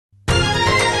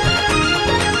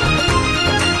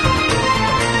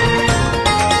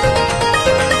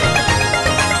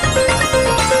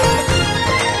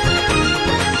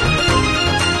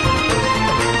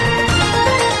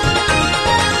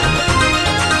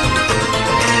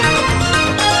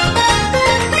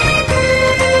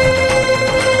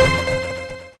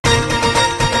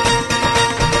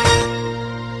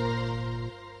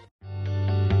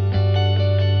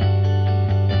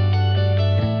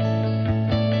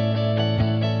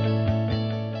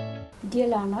Dear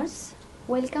learners,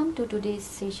 welcome to today's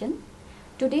session.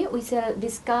 Today we shall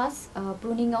discuss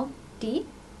pruning of tea.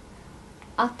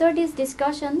 After this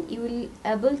discussion, you will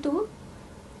able to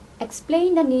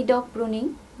explain the need of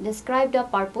pruning, describe the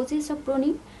purposes of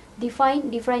pruning, define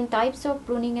different types of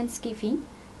pruning and skiffing,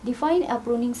 define a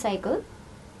pruning cycle,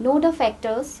 know the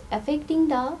factors affecting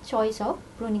the choice of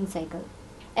pruning cycle.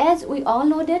 As we all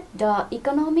know that the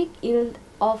economic yield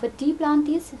of a tea plant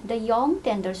is the young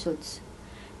tender shoots.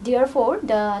 Therefore,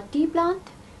 the tea plant,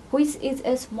 which is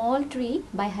a small tree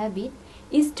by habit,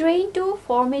 is trained to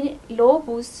form a low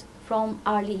bush from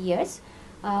early years.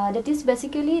 That is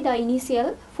basically the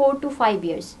initial 4 to 5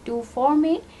 years to form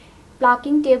a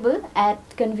plucking table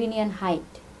at convenient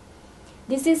height.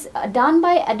 This is done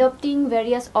by adopting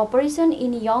various operations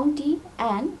in young tea,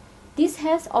 and this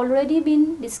has already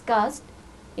been discussed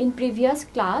in previous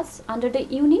class under the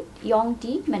unit Young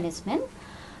Tea Management.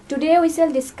 Today we shall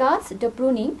discuss the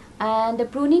pruning, and the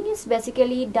pruning is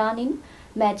basically done in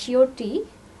mature tea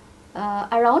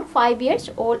around 5 years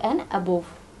old and above.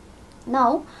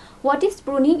 Now, what is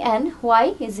pruning and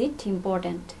why is it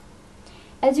important?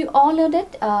 As you all know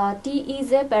that tea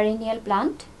is a perennial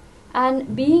plant,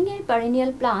 and being a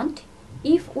perennial plant,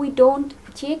 if we don't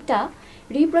check the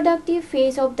reproductive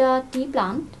phase of the tea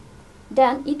plant,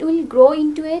 then it will grow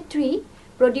into a tree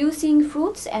producing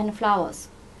fruits and flowers.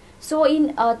 So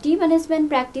in tea management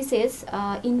practices,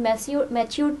 in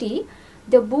mature tea,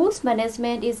 the bush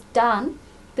management is done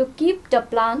to keep the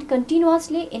plant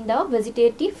continuously in the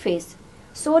vegetative phase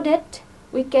so that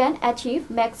we can achieve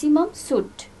maximum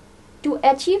shoot. To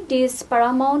achieve these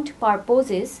paramount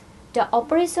purposes, the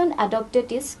operation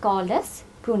adopted is called as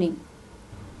pruning.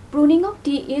 Pruning of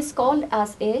tea is called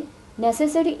as a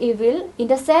necessary evil in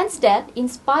the sense that in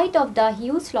spite of the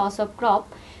huge loss of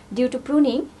crop due to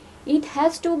pruning, it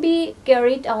has to be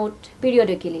carried out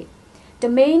periodically. The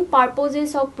main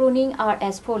purposes of pruning are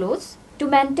as follows: to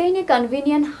maintain a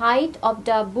convenient height of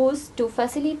the bush to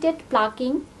facilitate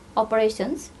plucking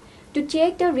operations, to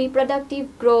check the reproductive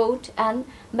growth and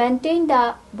maintain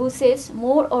the bushes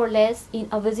more or less in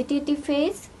a vegetative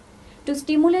phase, to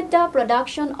stimulate the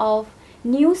production of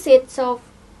new sets of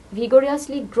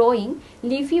vigorously growing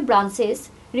leafy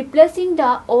branches, replacing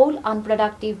the old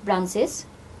unproductive branches,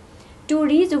 to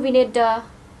rejuvenate the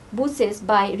bushes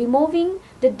by removing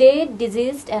the dead,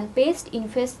 diseased and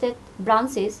pest-infested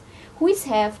branches which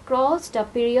have crossed the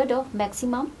period of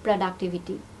maximum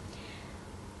productivity,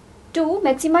 to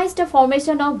maximize the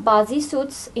formation of buzzy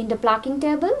shoots in the plucking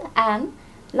table, and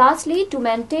lastly to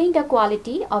maintain the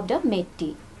quality of the made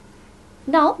tea.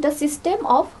 Now, the system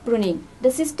of pruning.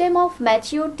 The system of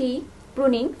mature tea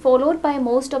pruning followed by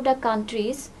most of the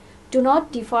countries do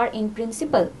not differ in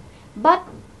principle, but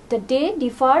they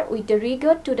differ with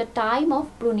regard to the time of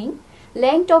pruning,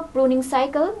 length of pruning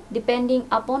cycle depending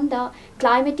upon the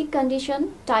climatic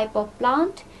condition, type of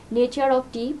plant, nature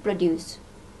of tea produced.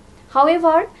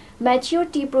 However, mature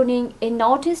tea pruning in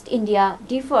Northeast India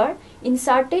differ in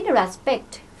certain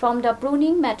respect from the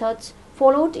pruning methods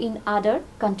followed in other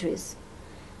countries.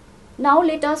 Now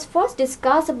let us first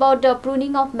discuss about the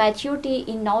pruning of mature tea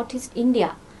in Northeast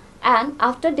India, and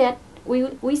after that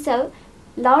we shall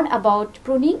learn about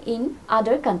pruning in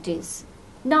other countries.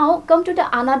 Now come to the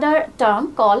another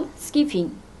term called skiffing.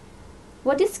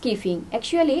 What is skiffing?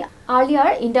 Actually,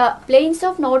 earlier in the plains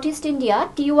of Northeast India,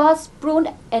 tea was pruned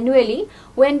annually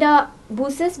when the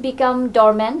bushes become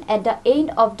dormant at the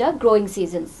end of the growing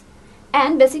seasons.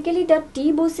 And basically the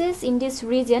tea bushes in this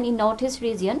region, in Northeast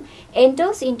region,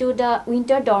 enters into the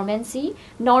winter dormancy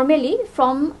normally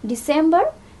from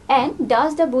December, and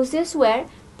thus the bushes were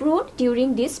pruned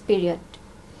during this period.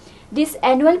 This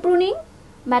annual pruning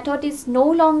method is no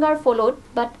longer followed,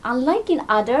 but unlike in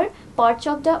other parts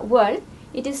of the world,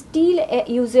 it is still a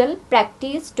usual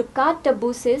practice to cut the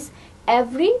bushes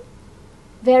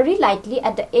very lightly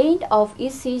at the end of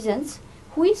each season,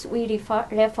 which we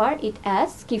refer it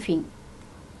as skiffing.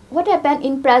 What happened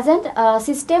in present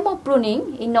system of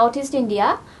pruning in Northeast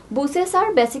India, bushes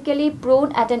are basically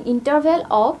pruned at an interval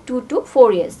of 2 to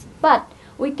 4 years, but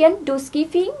we can do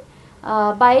skiffing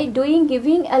by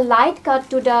giving a light cut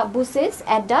to the bushes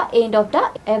at the end of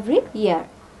every year,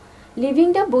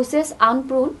 leaving the bushes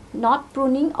unpruned, not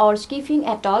pruning or skiffing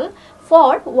at all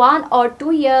for 1 or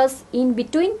 2 years in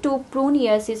between 2 prune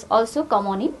years is also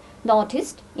common in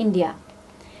Northeast India.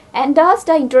 And thus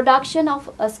the introduction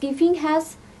of skiffing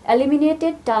has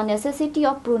eliminated the necessity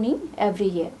of pruning every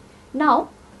year. Now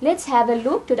let's have a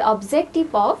look to the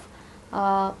objective of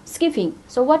skiffing.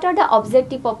 So what are the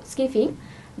objective of skiffing?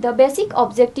 The basic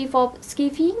objective of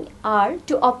skiffing are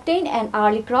to obtain an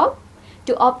early crop,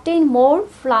 to obtain more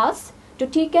flowers, to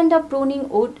thicken the pruning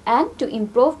wood and to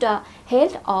improve the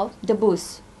health of the bush.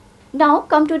 Now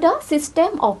come to the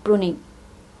system of pruning.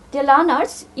 Dear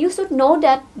learners, you should know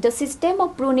that the system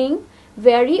of pruning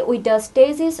vary with the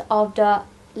stages of the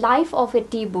life of a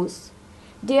tea bush.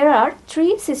 There are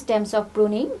three systems of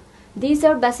pruning. These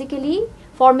are basically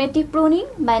formative pruning,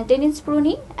 maintenance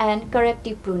pruning and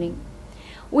corrective pruning.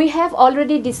 We have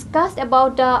already discussed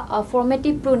about the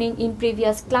formative pruning in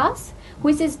previous class,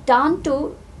 which is done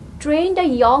to train the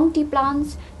young tea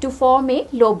plants to form a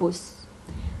low bush.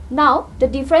 Now, the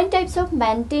different types of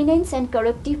maintenance and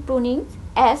corrective pruning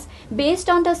as based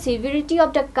on the severity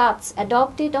of the cuts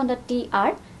adopted on the tea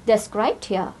are described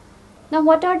here. Now,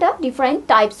 what are the different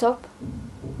types of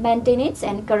maintenance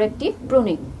and corrective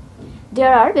pruning?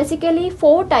 There are basically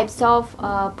four types of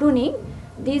pruning.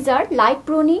 These are light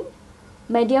pruning,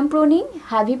 medium pruning,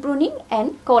 heavy pruning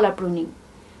and collar pruning.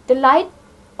 The light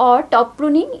or top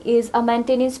pruning is a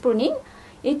maintenance pruning.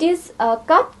 It is a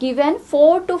cut given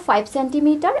 4 to 5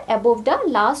 centimeter above the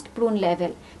last prune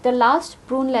level. The last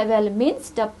prune level means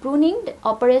the pruning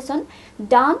operation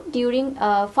done during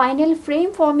a final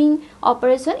frame forming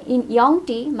operation in young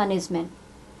tea management.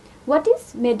 What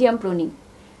is medium pruning?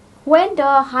 When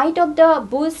the height of the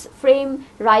bush frame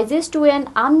rises to an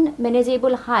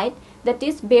unmanageable height, that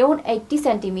is beyond 80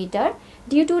 centimeter,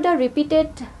 due to the repeated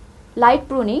light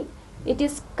pruning, it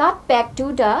is cut back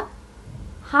to the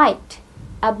height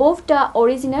above the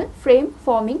original frame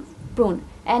forming prune,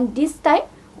 and this time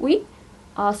we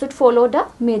should follow the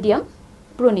medium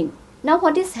pruning. Now,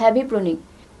 what is heavy pruning?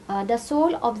 The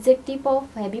sole objective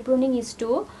of heavy pruning is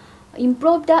to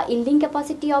improve the yielding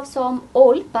capacity of some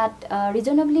old but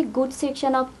reasonably good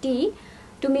section of tea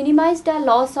to minimize the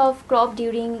loss of crop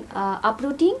during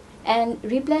uprooting and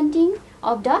replanting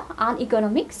of the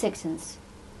uneconomic sections.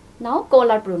 Now,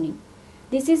 collar pruning.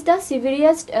 This is the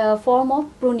severest form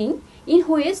of pruning in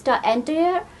which the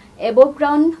entire above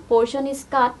ground portion is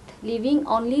cut, leaving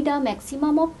only the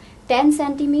maximum of 10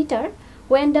 centimeter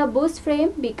when the bush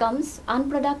frame becomes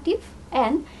unproductive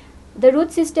and the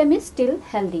root system is still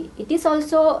healthy. It is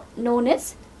also known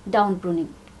as down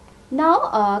pruning.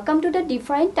 Now come to the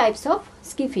different types of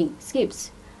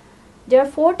skips. There are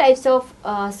four types of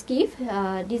skip.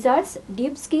 These are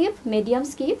deep skip, medium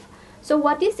skip. So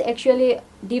what is actually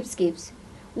deep skips?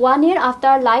 1 year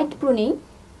after light pruning,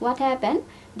 what happened?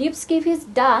 Deep skip is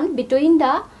done between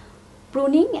the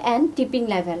pruning and tipping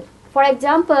level. For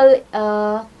example,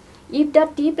 if the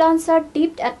tea plants are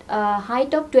tipped at a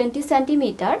height of 20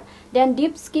 centimeter, then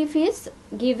deep skip is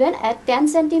given at 10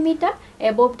 centimeter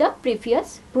above the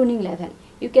previous pruning level.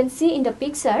 You can see in the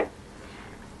picture.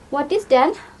 What is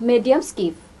then medium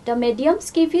skip? The medium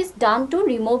skip is done to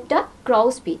remove the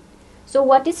crow's feet. So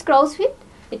what is crow's feet?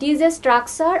 It is a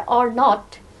structure or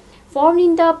knot formed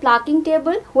in the plucking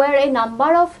table where a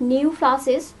number of new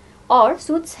flowers or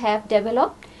shoots have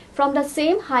developed from the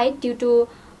same height due to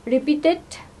repeated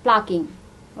plucking.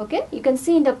 Okay, you can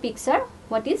see in the picture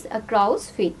what is a crow's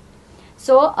feet.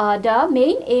 So the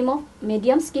main aim of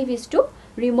medium skip is to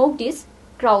remove this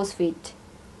crow's feet.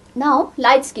 Now,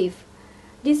 light skip.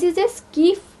 This is a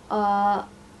skip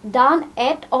done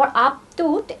at or up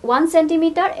to 1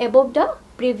 centimeter above the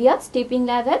previous tipping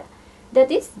level,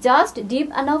 that is just deep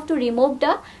enough to remove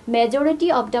the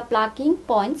majority of the plucking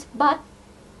points but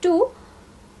to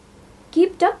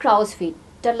keep the crow's feet.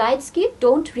 The light skip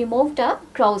don't remove the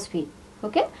crow's feet.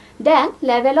 Okay. Then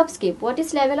level of skip. What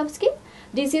is level of skip?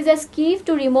 This is a skip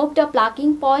to remove the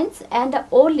plucking points and the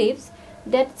old leaves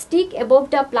that stick above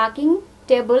the plucking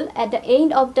table at the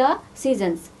end of the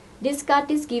seasons. This cut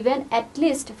is given at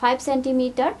least 5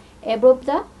 centimeter above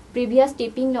the previous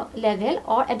tipping level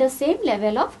or at the same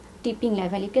level of tipping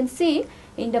level. You can see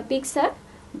in the picture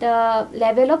the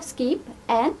level of skip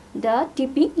and the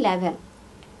tipping level.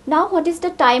 Now, what is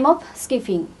the time of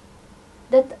skipping?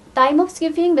 The time of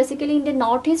skipping basically in the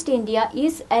northeast India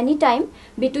is any time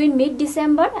between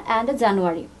mid-December and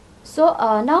January. So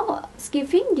now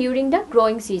skipping during the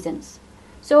growing seasons.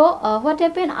 So what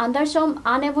happens under some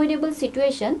unavoidable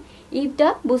situation, if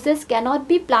the bushes cannot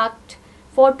be plucked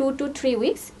for 2 to 3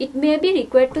 weeks, it may be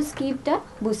required to skip the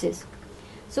bushes.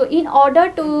 So in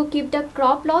order to keep the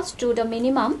crop loss to the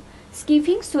minimum,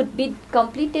 skipping should be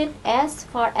completed as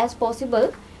far as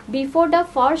possible before the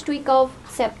first week of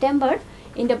September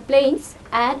in the plains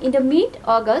and in the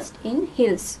mid-August in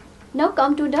hills. Now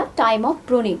come to the time of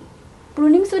pruning.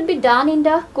 Pruning should be done in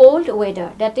the cold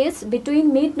weather, that is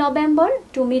between mid-November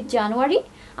to mid-January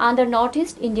under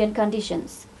northeast Indian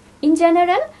conditions. In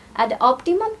general, at the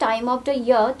optimum time of the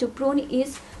year to prune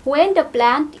is when the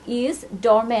plant is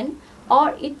dormant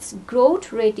or its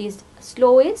growth rate is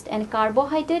slowest and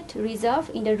carbohydrate reserve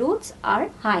in the roots are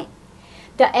high.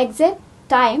 The exact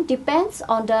time depends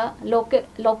on the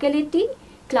locality,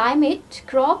 climate,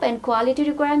 crop and quality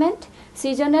requirement,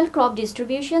 seasonal crop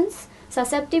distributions,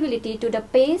 susceptibility to the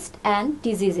pest and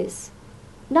diseases.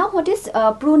 Now what is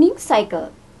pruning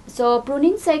cycle? So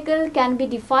pruning cycle can be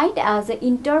defined as an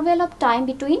interval of time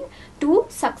between two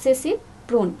successive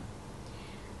prune.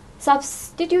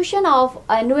 Substitution of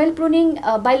annual pruning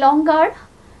by longer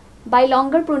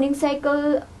pruning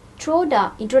cycle through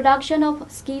the introduction of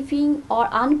skiffing or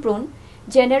unprune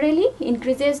generally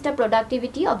increases the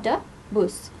productivity of the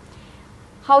bush.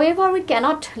 However, we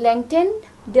cannot lengthen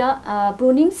the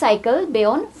pruning cycle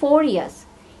beyond 4 years.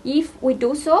 If we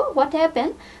do so, what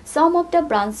happens? Some of the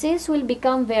branches will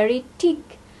become very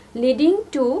thick, leading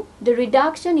to the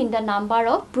reduction in the number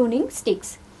of pruning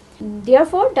sticks.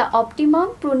 Therefore, the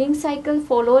optimum pruning cycle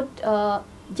followed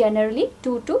generally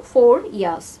 2 to 4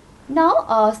 years.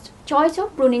 Now, choice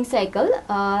of pruning cycle.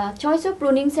 Choice of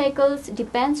pruning cycles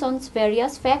depends on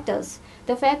various factors.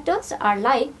 The factors are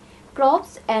like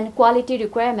crops and quality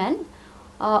requirement.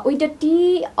 With the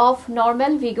tea of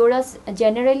normal vigorous,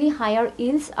 generally higher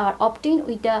yields are obtained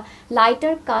with the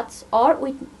lighter cuts or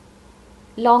with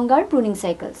longer pruning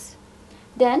cycles.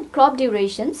 Then crop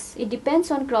durations. It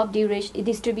depends on crop duration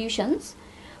distributions.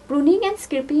 Pruning and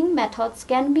skipping methods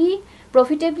can be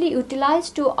profitably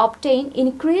utilized to obtain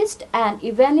increased and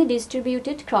evenly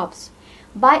distributed crops.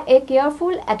 By a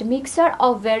careful admixture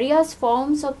of various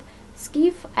forms of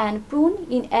skip and prune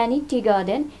in any tea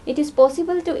garden, it is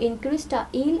possible to increase the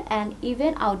yield and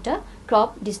even out the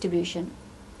crop distribution.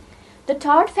 The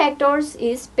third factor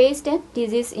is pest and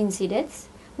disease incidence.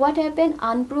 What happens?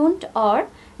 Unpruned or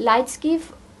light skip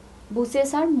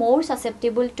bushes are more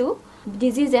susceptible to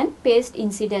disease and pest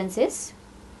incidences.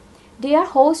 There are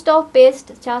host of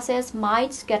pests such as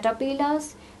mites,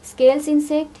 caterpillars, scales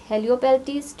insect,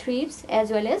 heliopeltis, thrips,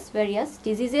 as well as various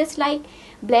diseases like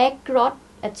black rot,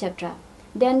 etc.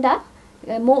 Then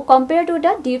compared to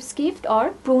the deep skipped or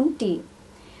prune tea,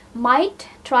 mite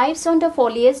thrives on the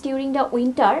foliage during the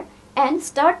winter and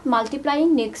start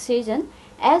multiplying next season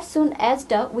as soon as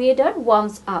the weather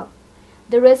warms up.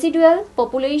 The residual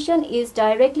population is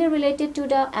directly related to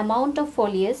the amount of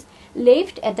foliage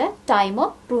left at the time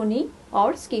of pruning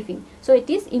or skipping. So it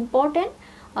is important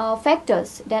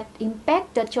factors that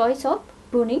impact the choice of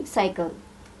pruning cycle.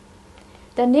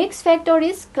 The next factor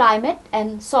is climate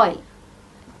and soil.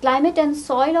 Climate and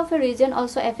soil of a region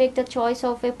also affect the choice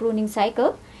of a pruning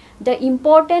cycle. The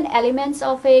important elements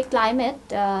of a climate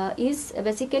is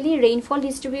basically rainfall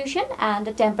distribution and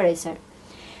the temperature.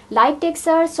 Light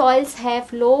texture soils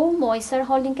have low moisture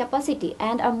holding capacity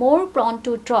and are more prone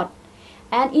to drought.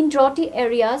 And in droughty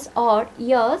areas or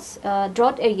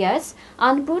drought areas,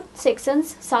 unpruned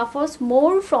sections suffers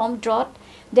more from drought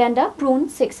than the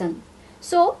pruned section.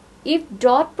 So, if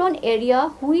drought-prone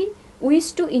area who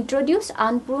wish to introduce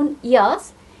unpruned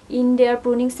ears in their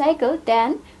pruning cycle,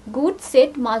 then good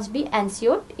shade must be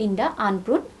ensured in the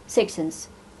unpruned sections.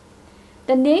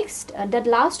 The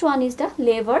last one is the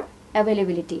labor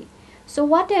availability. So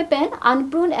what happens?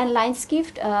 Unpruned and light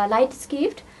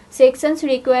skipped sections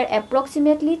require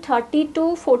approximately 30 to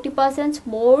 40%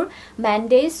 more man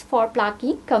days for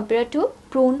plucking compared to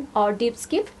prune or deep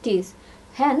skipped teas.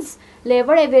 Hence,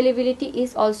 labor availability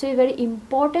is also a very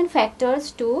important factor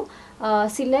to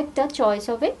select the choice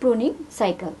of a pruning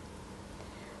cycle.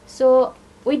 So,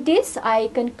 with this, I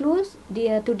conclude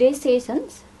today's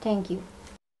sessions. Thank you.